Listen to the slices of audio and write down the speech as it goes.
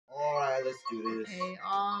Alright, let's do this. Okay,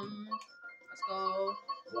 let's go.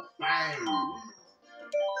 Bang!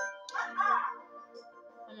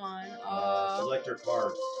 Come on. Select your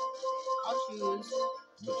cards. I'll choose.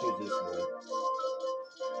 We'll choose this one.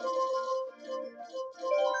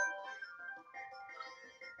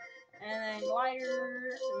 And then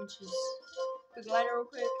glider. Let me choose the glider real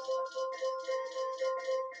quick.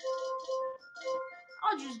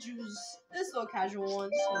 I'll just choose this little casual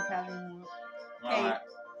one. Okay. Alright.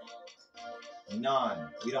 None.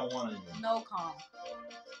 We don't want any. No comp.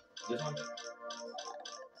 This one?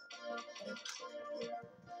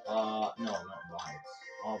 No, not lights.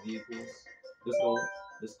 All vehicles. Let's go.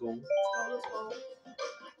 Let's go.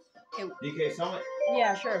 Okay. DK Summit?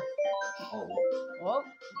 Yeah, sure. Oh, Well.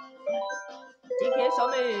 DK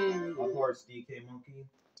Summit. of course, DKmonky.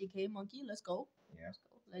 DKmonky, let's go. Yeah. Let's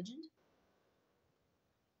go. Legend.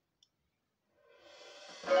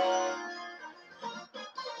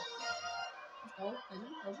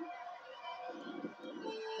 Legend.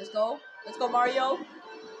 Let's go, Mario.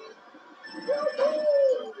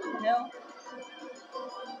 Hell.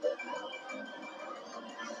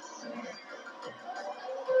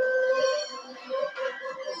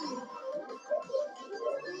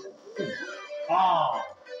 Ah!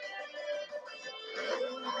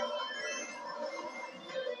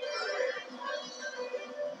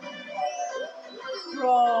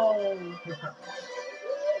 Bro.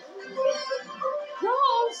 No,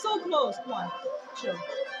 so close. Come on. Chill.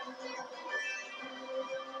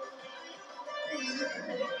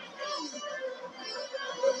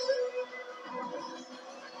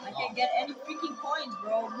 I can't get any freaking coins,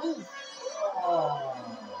 bro. Move. Oh.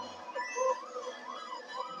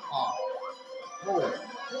 Move.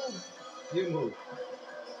 You move.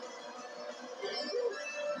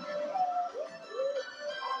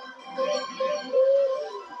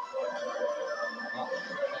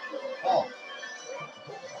 Oh.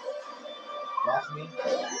 Watch me.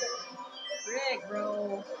 Frick,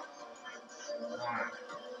 bro. Ah.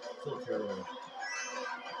 So terrible.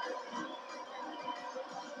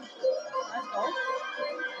 Let's go.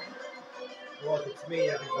 Look, it's me,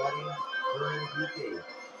 everybody. Burning DK.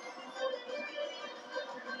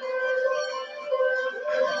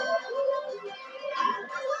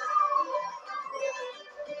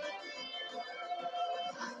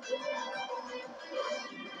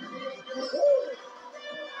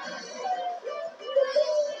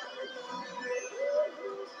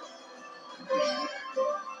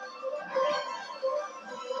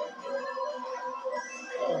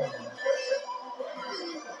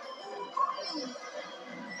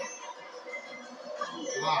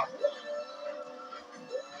 Ah.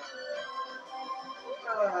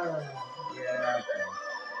 Yeah.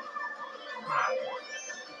 Ah.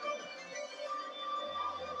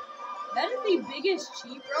 That is the biggest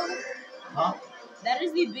cheat, bro. Huh? That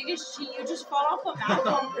is the biggest cheat. You just fall off a map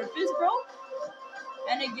on purpose, bro.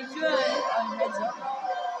 And it gives you a heads up.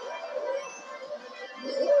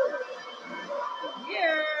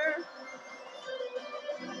 Here.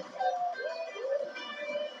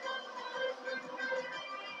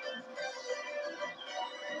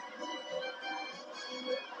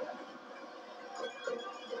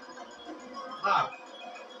 Ah.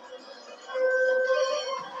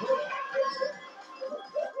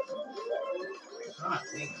 Ah,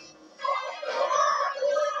 dang.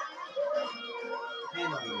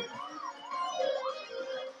 Hand on it.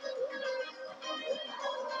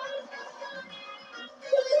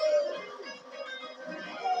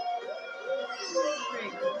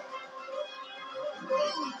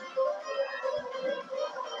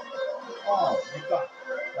 Oh, you got.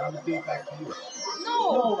 Now I'm gonna do it back to you. No.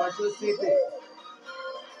 No, I should have saved it.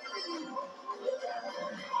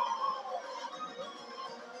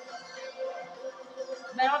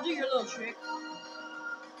 Man, I'll do your little trick.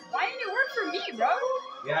 Why didn't it work for me, bro?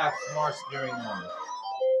 Yeah, smart steering on.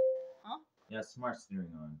 Huh? Yeah, smart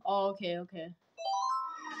steering on. Oh, okay.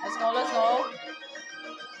 Let's go.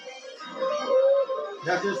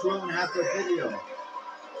 That just ruined half the video.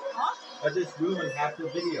 Huh? That just ruined half the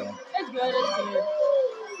video. It's good.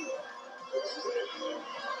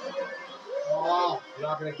 Oh, you're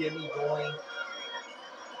not gonna get me going.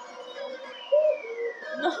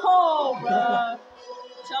 No, bro.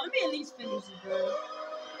 So let me at least finish this, bro.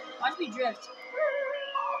 Watch me drift.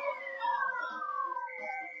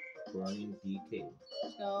 Running DK.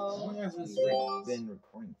 Let's go. How long has this been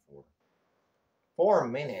recording for? 4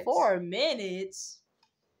 minutes. 4 minutes?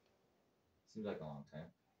 Seems like a long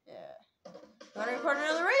time. Yeah. Wanna record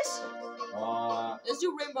another race? Let's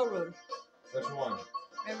do Rainbow Road. Which one?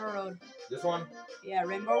 Rainbow Road. This one? Yeah,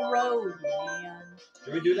 Rainbow Road, man.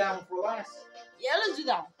 Should we do that one for last? Yeah, let's do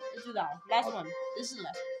that one. Let's do that one. Last one. This is the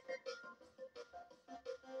last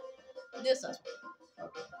one. This last one.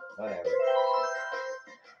 Okay, whatever.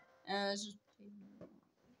 And let's just.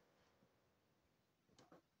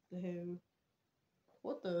 The hell?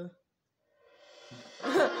 What the?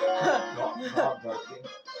 Not barking.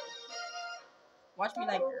 Watch me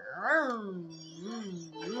like.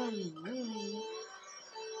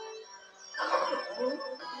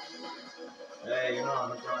 Hey, you're not on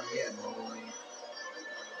the front yet, boy.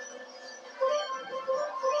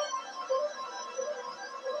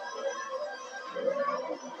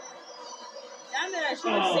 Damn it! I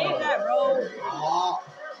should have saved that, bro. Oh.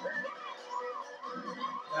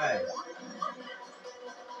 Hey.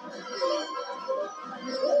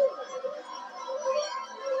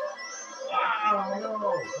 Wow, no.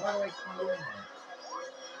 Why do I keep doing that?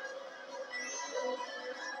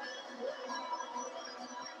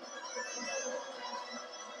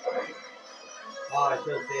 Oh, I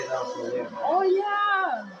should have saved that for later. Oh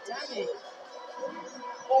yeah! Damn it!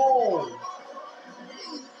 Oh!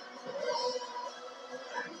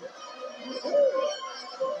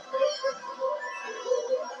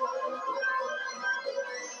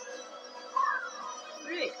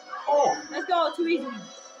 Frick! Oh! Let's go. Too easy.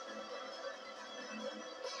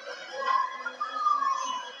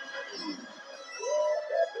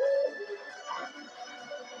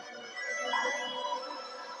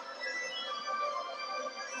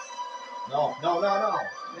 No, no, no, no!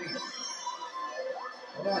 Please.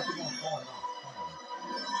 Hold on, keep on falling off.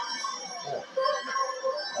 Come on.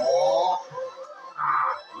 Oh. Oh!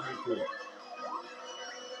 Ah! Very good.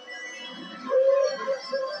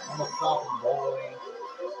 I'm gonna stop him bowling.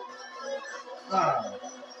 Ah!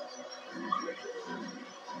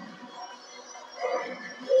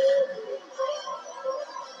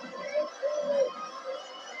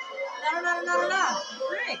 No!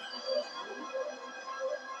 Frick!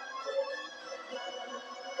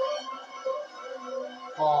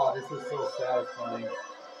 Oh, this is so satisfying.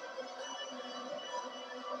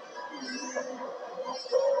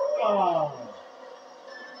 Oh!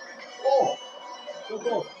 Oh! Go,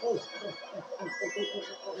 go! Oh!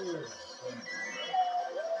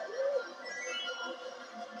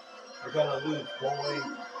 We're gonna lose, boy.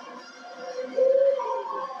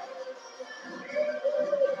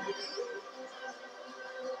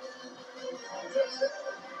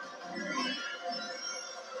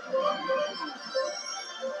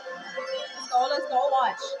 Let's go,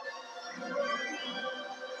 watch.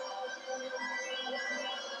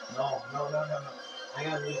 No. I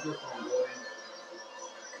gotta lose this one, boy.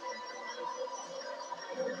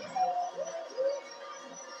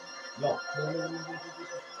 No.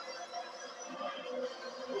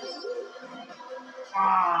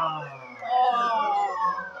 Ah! Oh.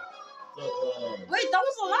 So close. Wait, that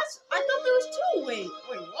was the last. I thought there was two. Wait,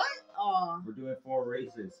 what? Oh. We're doing 4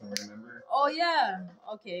 races, so remember? Oh yeah.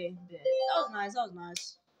 Okay. That was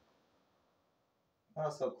nice. Oh,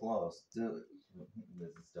 so close. Dude, this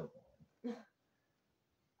is still going.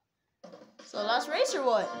 So last race or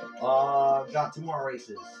what? Got 2 more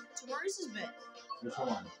races. 2 more races, bet. Which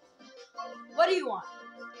one? What do you want?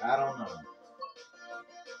 I don't know.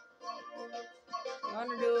 You want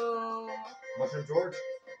to do? Mushroom George?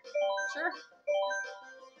 Sure.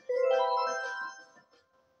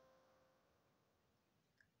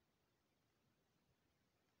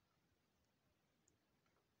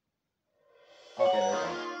 Okay, there we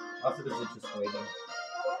go. After this is just waiting.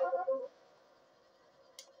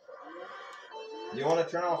 Do you want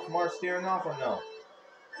to turn off smart steering off or no?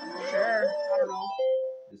 Sure. I don't know.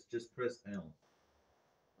 Just press L.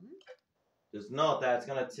 Just note that it's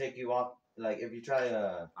gonna take you off. Like if you try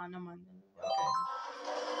to. Oh, no mind.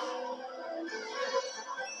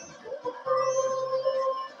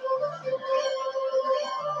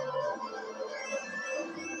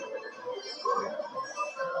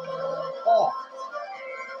 Oh.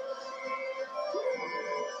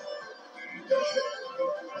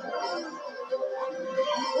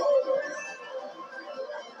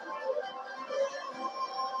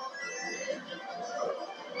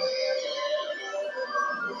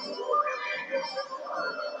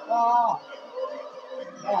 Oh!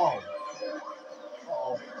 No!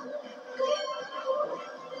 Uh-oh.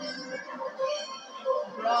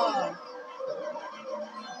 Bro.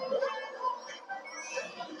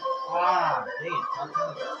 Ah, dang it. I'm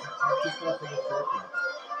just going for the circle.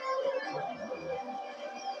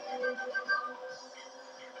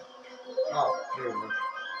 Oh, here we go.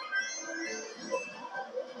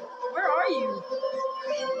 Where are you?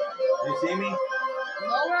 You see me? No,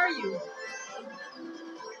 where are you?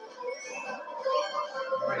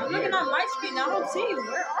 Right I'm here. looking on my screen. I don't see you.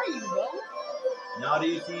 Where are you, bro? Now do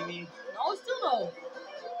you see me? No, still no.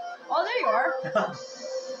 Oh, there you are.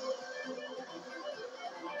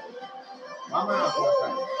 Why am I not going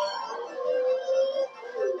fast?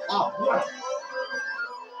 Oh, what?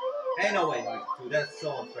 Ain't no way, dude. That's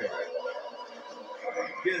so unfair.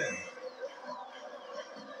 Get him.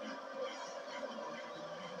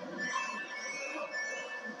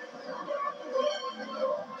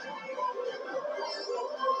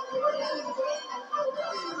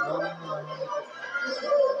 No.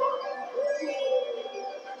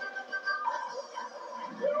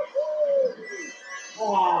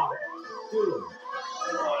 Oh, dude.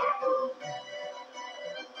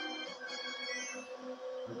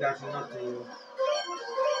 I'm catching up to you.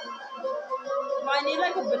 I need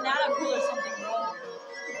like a banana peel or something, bro.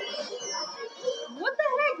 What the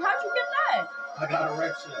heck? How'd you get that? I got a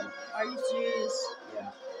red shell. Are you serious?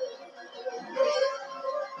 Yeah.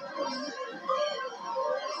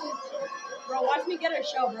 Bro, watch me get a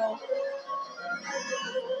shell, bro.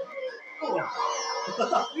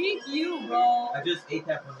 Oh. Freak you, bro. I just ate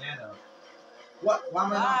that banana. What? Why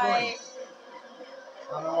am I not going?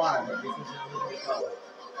 I don't know why, but this is a really big color.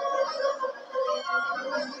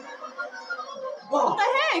 What the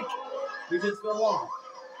heck? You just fell off.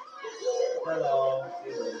 Hello.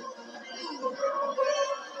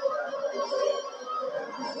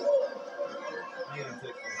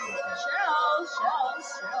 Shells.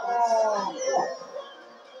 Oh.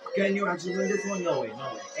 Can you actually win this one? No way.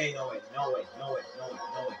 Hey, no way. No,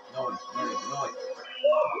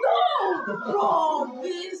 bro,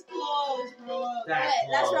 this close, bro. That's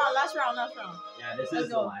Last round. Yeah, this Let's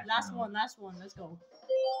is go. the last round. Last one. Let's go.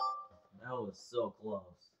 That was so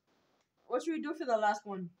close. What should we do for the last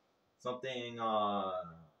one? Something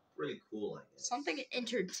pretty cool, I guess. Something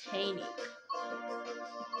entertaining.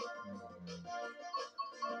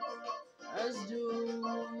 Let's do.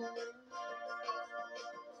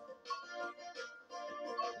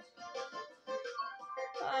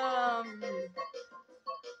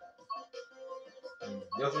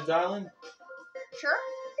 Yoshi's Island? Sure.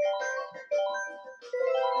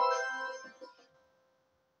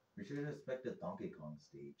 We should have expected Donkey Kong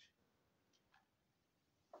stage.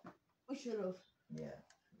 We should have. Yeah.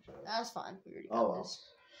 That's fine. We already got this.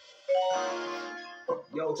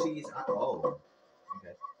 Yoshi's. Oh.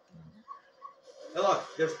 Okay. Hey, look,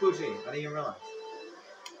 there's Poochie. I didn't even realize.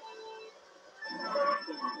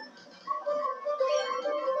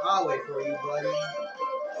 I'll wait for you, buddy.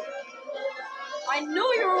 I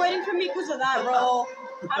knew you were waiting for me because of that, bro.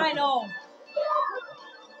 How'd I know?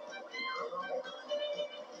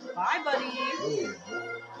 Bye, buddy. Ooh.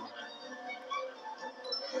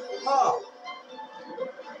 Oh!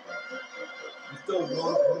 You still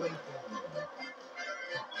one point.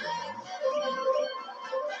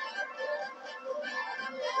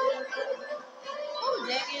 Oh,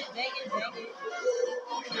 dang it.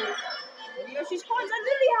 Yoshi's coins, I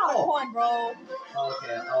literally have a coin, bro.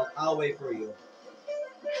 Okay, I'll wait for you.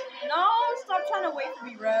 No, stop trying to wait for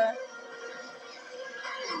me, bruh.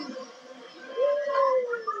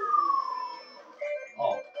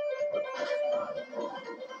 Oh.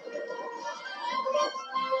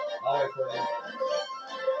 I'll wait for you.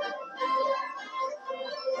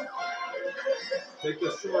 Take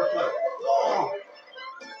the shortcut. Oh!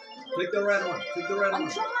 Take the red one. I'm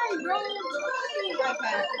trying, bro. I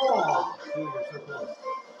can't. Oh! Dude, you're so close.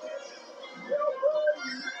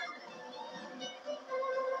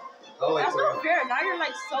 Oh, wait, that's not fair. Now you're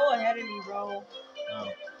like so ahead of me, bro. Oh.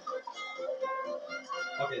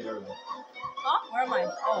 Okay, there we go. Huh? Where am I?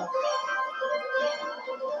 Oh.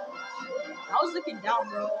 I was looking down,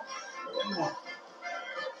 bro.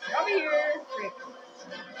 Get over here. Frick.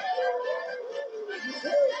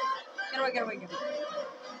 Get away.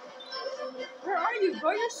 Where are you,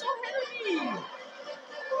 bro? You're so ahead of me.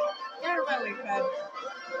 Get out of my way, crab.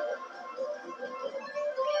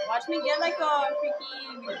 Watch me get like a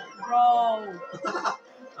freaking bro.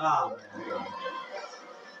 Ah, man.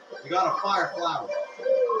 You got a fire flower.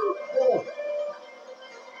 Oh.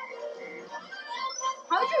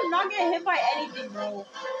 How'd you not get hit by anything, bro?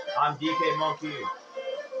 I'm DKmonky.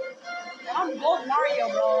 I'm Gold Mario,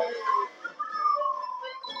 bro.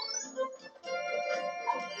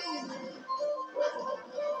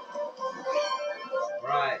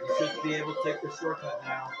 Right, you should be able to take the shortcut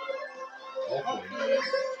now. Hopefully. Okay.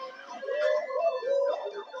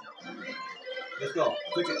 Let's go.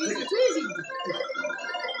 Take it. Too easy.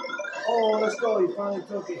 Oh, let's go. You finally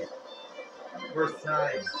took it. First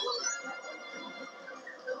time.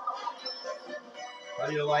 How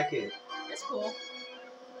do you like it? It's cool.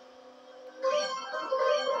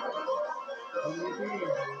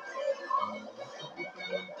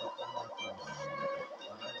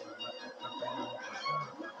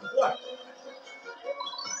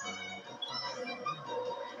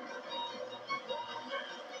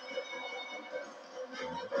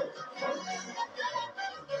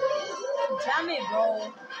 it,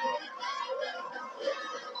 bro.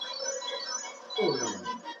 Oh no.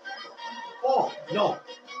 Oh no.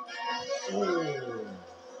 Oh.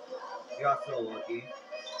 You got so lucky.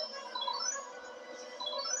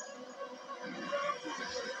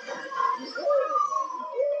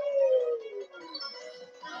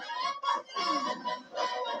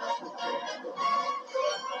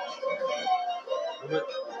 Let's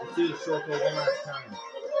do the circle one last time.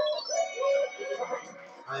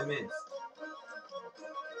 I missed.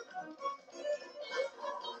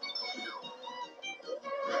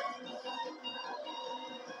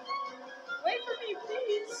 Wait for me,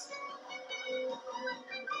 please.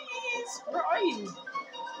 Please. Where are you?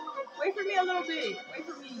 Wait for me a little bit. Wait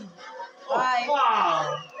for me. Bye. Oh,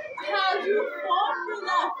 wow. How'd you fall for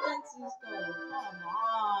that, Francisco? Come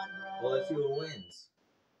on, bro. Well, let's see who wins.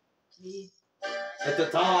 Me. It's a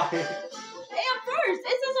tie. Hey, I'm first.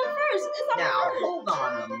 It says I'm first. It's I'm Now, first. hold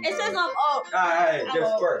on. It says I'm up. Alright, I'm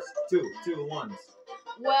just up. first. Two ones.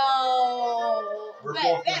 Well, We're bet,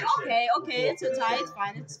 both bet. gonna Okay, share. okay. We're It's a both tie. gonna It's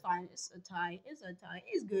fine. It's fine. It's a tie. It's a tie.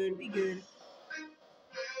 It's good. We good.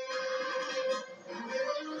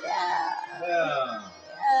 Yeah. Yeah. Yeah.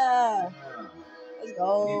 Yeah. Let's We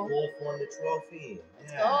go. both won the trophy.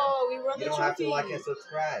 Let's Yeah. go. We run You the don't have to trophy. like and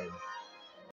subscribe.